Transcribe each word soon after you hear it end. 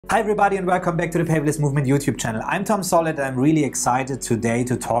Hi everybody and welcome back to the Paperless Movement YouTube channel. I'm Tom Solid and I'm really excited today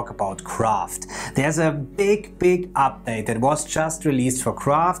to talk about Craft. There's a big update that was just released for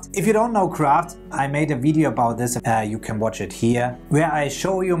Craft. If you don't know Craft, I made a video about this, you can watch it here, where I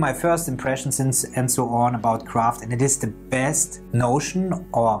show you my first impressions and so on about Craft, and it is the best Notion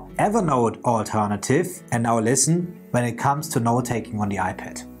or Evernote alternative, and now listen, when it comes to note-taking on the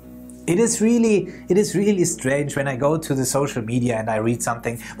iPad. It is really strange when I go to the social media and I read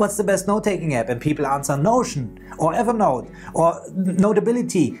something, what's the best note-taking app? And people answer Notion or Evernote or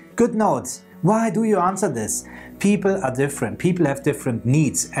Notability, GoodNotes. Why do you answer this? People are different, people have different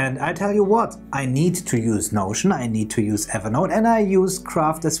needs, and I tell you what, I need to use Notion, I need to use Evernote, and I use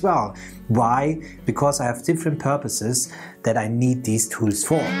Craft as well. Why? Because I have different purposes that I need these tools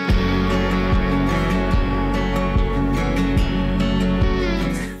for.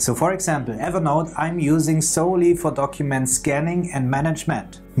 So for example, Evernote I'm using solely for document scanning and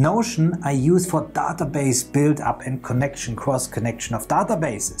management. Notion I use for database build-up and cross-connection of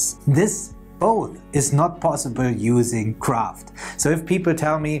databases. This both is not possible using Craft. So if people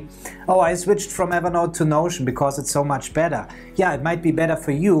tell me, oh, I switched from Evernote to Notion because it's so much better. Yeah, it might be better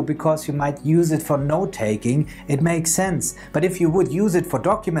for you because you might use it for note-taking. It makes sense. But if you would use it for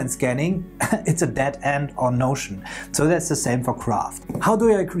document scanning, it's a dead end on Notion. So that's the same for Craft. How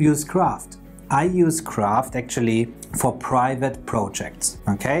do I use Craft? I use Craft actually for private projects.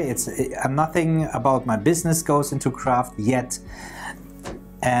 Okay, nothing about my business goes into Craft yet.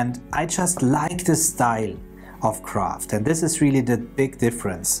 And I just like the style of Craft, and this is really the big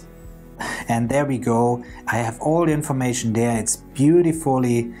difference. And there we go, I have all the information there, it's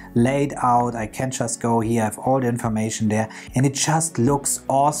beautifully laid out, I can just go here, I have all the information there, and it just looks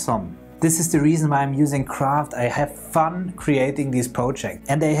awesome. This is the reason why I'm using Craft. I have fun creating these projects,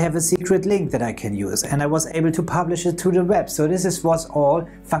 and they have a secret link that I can use, and I was able to publish it to the web. So this was all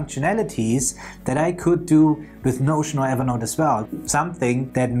functionalities that I could do with Notion or Evernote as well.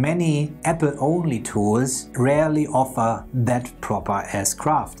 Something that many Apple-only tools rarely offer that proper as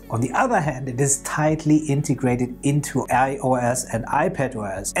Craft. On the other hand, it is tightly integrated into iOS and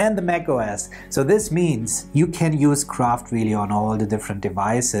iPadOS and the macOS. So this means you can use Craft really on all the different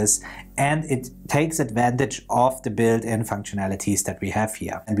devices, and it takes advantage of the built-in functionalities that we have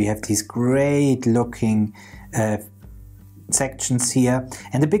here. And we have these great looking sections here,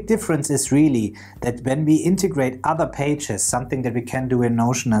 and the big difference is really that when we integrate other pages, something that we can do in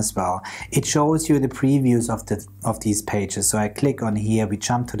Notion as well, it shows you the previews of these pages. So I click on here, we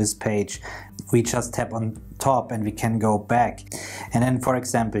jump to this page, we just tap on top and we can go back. And then for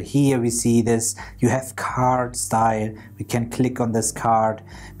example here we see this, you have card style, we can click on this card,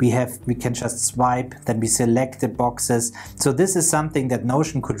 we can just swipe, then we select the boxes. So this is something that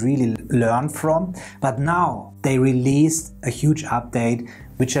Notion could really learn from, but now they released a huge update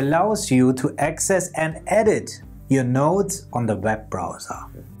which allows you to access and edit your notes on the web browser.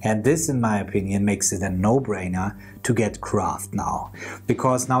 And this, in my opinion, makes it a no-brainer to get Craft now.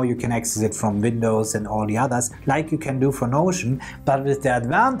 Because now you can access it from Windows and all the others, like you can do for Notion, but with the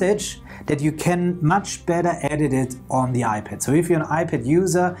advantage that you can much better edit it on the iPad. So if you're an iPad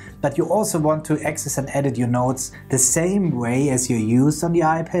user, but you also want to access and edit your notes the same way as you used on the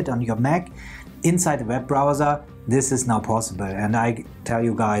iPad, on your Mac, inside the web browser, this is now possible. And I tell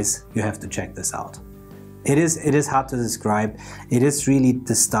you guys, you have to check this out. It is hard to describe. It is really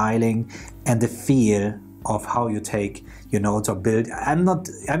the styling and the feel of how you take your notes or build. I'm not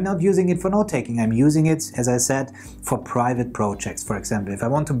using it for note-taking. I'm using it, as I said, for private projects. For example, if I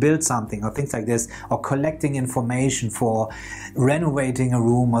want to build something or things like this, or collecting information for renovating a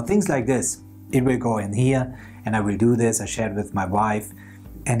room or things like this, it will go in here and I will do this. I share it with my wife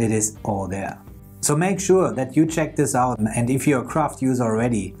and it is all there. So make sure that you check this out, and if you're a Craft user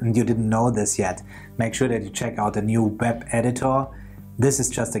already and you didn't know this yet, make sure that you check out the new web editor. This is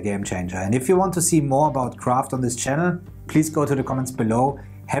just a game changer. And if you want to see more about Craft on this channel, please go to the comments below.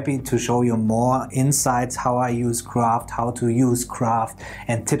 Happy to show you more insights, how I use Craft, how to use Craft,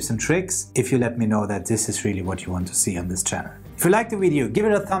 and tips and tricks, if you let me know that this is really what you want to see on this channel. If you liked the video, give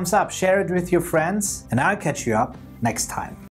it a thumbs up, share it with your friends, and I'll catch you up next time.